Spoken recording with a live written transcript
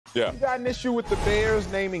Yeah. You got an issue with the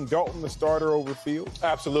Bears naming Dalton the starter over Fields?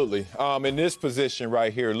 Absolutely. In this position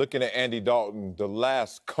right here, looking at Andy Dalton the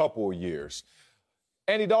last couple of years,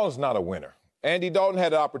 Andy Dalton's not a winner. Andy Dalton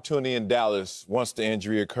had an opportunity in Dallas once the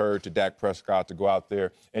injury occurred to Dak Prescott to go out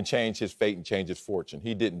there and change his fate and change his fortune.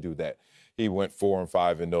 He didn't do that. He went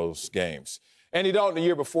 4-5 in those games. Andy Dalton the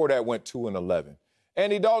year before that went 2-11.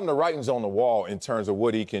 Andy Dalton, the writing's on the wall in terms of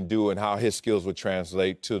what he can do and how his skills would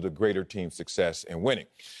translate to the greater team success and winning.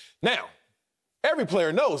 Now, every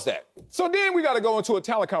player knows that. So then we got to go into a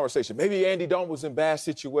talent conversation. Maybe Andy Dalton was in bad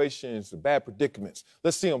situations, bad predicaments.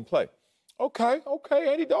 Let's see him play. Okay,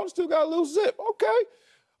 Andy Dalton still got a little zip. Okay.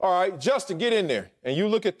 All right, Justin, get in there. And you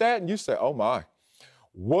look at that and you say, oh, my.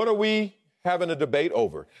 What are we having a debate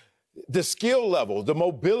over? The skill level, the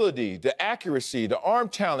mobility, the accuracy, the arm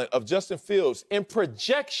talent of Justin Fields in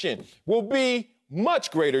projection will be much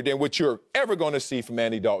greater than what you're ever going to see from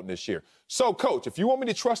Andy Dalton this year. So, Coach, if you want me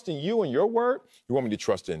to trust in you and your word, you want me to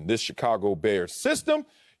trust in this Chicago Bears system,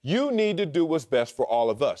 you need to do what's best for all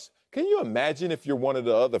of us. Can you imagine if you're one of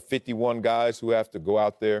the other 51 guys who have to go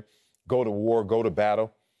out there, go to war, go to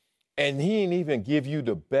battle, and he didn't even give you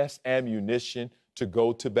the best ammunition to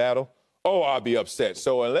go to battle? Oh, I'll be upset.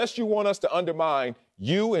 So unless you want us to undermine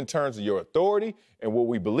you in terms of your authority and what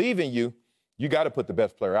we believe in you, you got to put the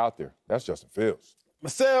best player out there. That's Justin Fields.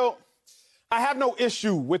 Marcel, I have no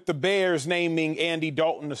issue with the Bears naming Andy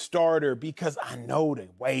Dalton the starter because I know the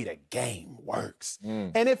way the game works.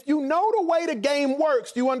 And if you know the way the game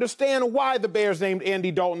works, you understand why the Bears named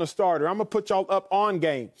Andy Dalton the starter. I'm going to put y'all up on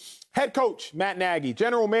game. Head coach Matt Nagy,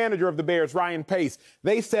 general manager of the Bears, Ryan Pace,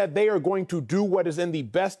 they said they are going to do what is in the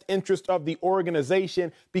best interest of the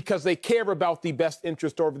organization because they care about the best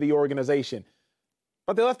interest of the organization.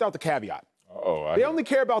 But they left out the caveat. They only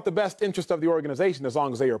care about the best interest of the organization as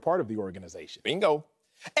long as they are part of the organization. Bingo.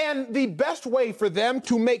 And the best way for them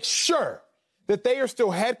to make sure that they are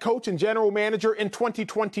still head coach and general manager in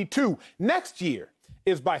 2022 next year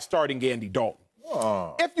is by starting Andy Dalton.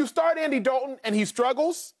 If you start Andy Dalton and he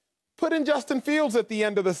struggles, put in Justin Fields at the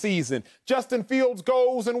end of the season. Justin Fields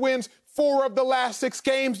goes and wins 4 of the last 6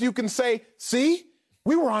 games. You can say, see,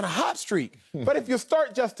 we were on a hot streak. But if you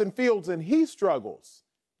start Justin Fields and he struggles,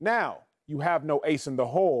 now you have no ace in the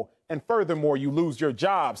hole, and furthermore, you lose your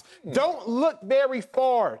jobs. Don't look very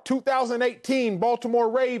far. 2018, Baltimore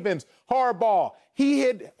Ravens, Harbaugh. He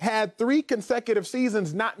had 3 consecutive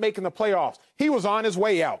seasons not making the playoffs. He was on his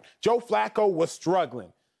way out. Joe Flacco was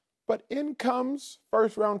struggling. But in comes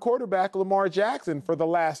first-round quarterback Lamar Jackson for the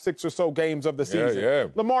last 6 or so games of the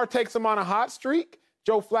season. Lamar takes him on a hot streak.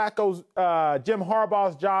 Joe Flacco's, Jim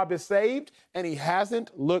Harbaugh's job is saved, and he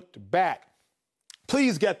hasn't looked back.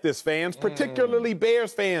 Please get this, fans, particularly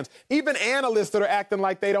Bears fans, even analysts that are acting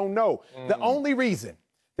like they don't know. The only reason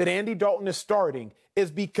that Andy Dalton is starting is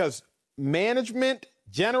because management,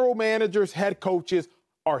 general managers, head coaches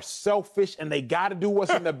are selfish, and they got to do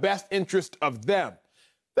what's in the best interest of them.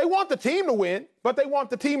 They want the team to win, but they want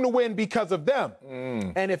the team to win because of them.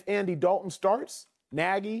 And if Andy Dalton starts,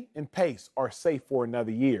 Nagy and Pace are safe for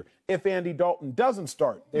another year. If Andy Dalton doesn't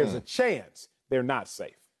start, there's a chance they're not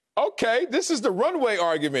safe. Okay, this is the runway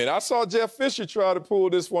argument. I saw Jeff Fisher try to pull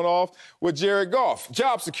this one off with Jared Goff.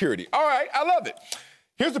 Job security. All right, I love it.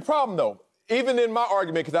 Here's the problem, though. Even in my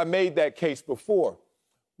argument, because I made that case before,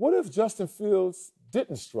 what if Justin Fields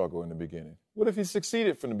didn't struggle in the beginning? What if he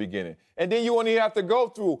succeeded from the beginning? And then you only have to go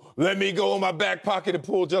through, let me go in my back pocket and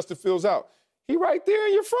pull Justin Fields out. He right there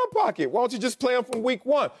in your front pocket. Why don't you just play him from week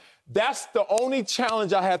 1? That's the only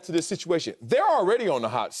challenge I have to this situation. They're already on the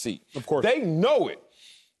hot seat. Of course. They know it.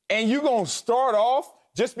 And you're going to start off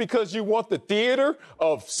just because you want the theater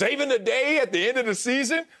of saving the day at the end of the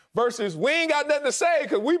season versus we ain't got nothing to say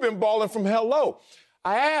because we've been balling from hello.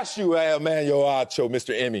 I asked you, Emmanuel Acho,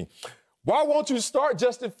 Mr. Emmy, why won't you start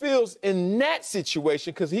Justin Fields in that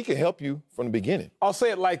situation? Because he can help you from the beginning. I'll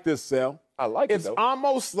say it like this, Sel. I like it, It's though.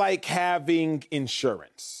 almost like having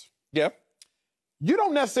insurance. Yeah. You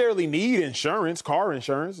don't necessarily need insurance, car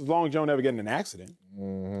insurance, as long as you don't ever get in an accident.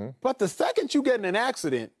 But the second you get in an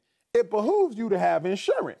accident, it behooves you to have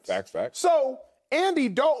insurance. Facts. So, Andy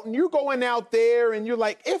Dalton, you're going out there and you're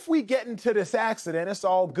like, if we get into this accident, it's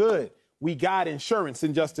all good. We got insurance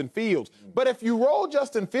in Justin Fields. But if you roll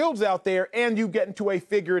Justin Fields out there and you get into a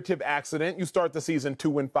figurative accident, you start the season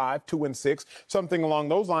 2-5, 2-6, something along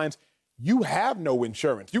those lines, you have no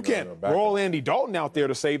insurance. You can't roll Andy Dalton out there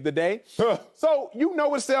to save the day. So you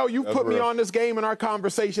know it, Sal. You put me on this game, and our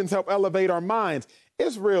conversations help elevate our minds.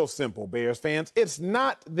 It's real simple, Bears fans. It's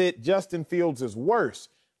not that Justin Fields is worse,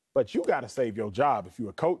 but you got to save your job if you're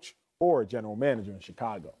a coach or a general manager in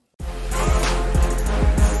Chicago.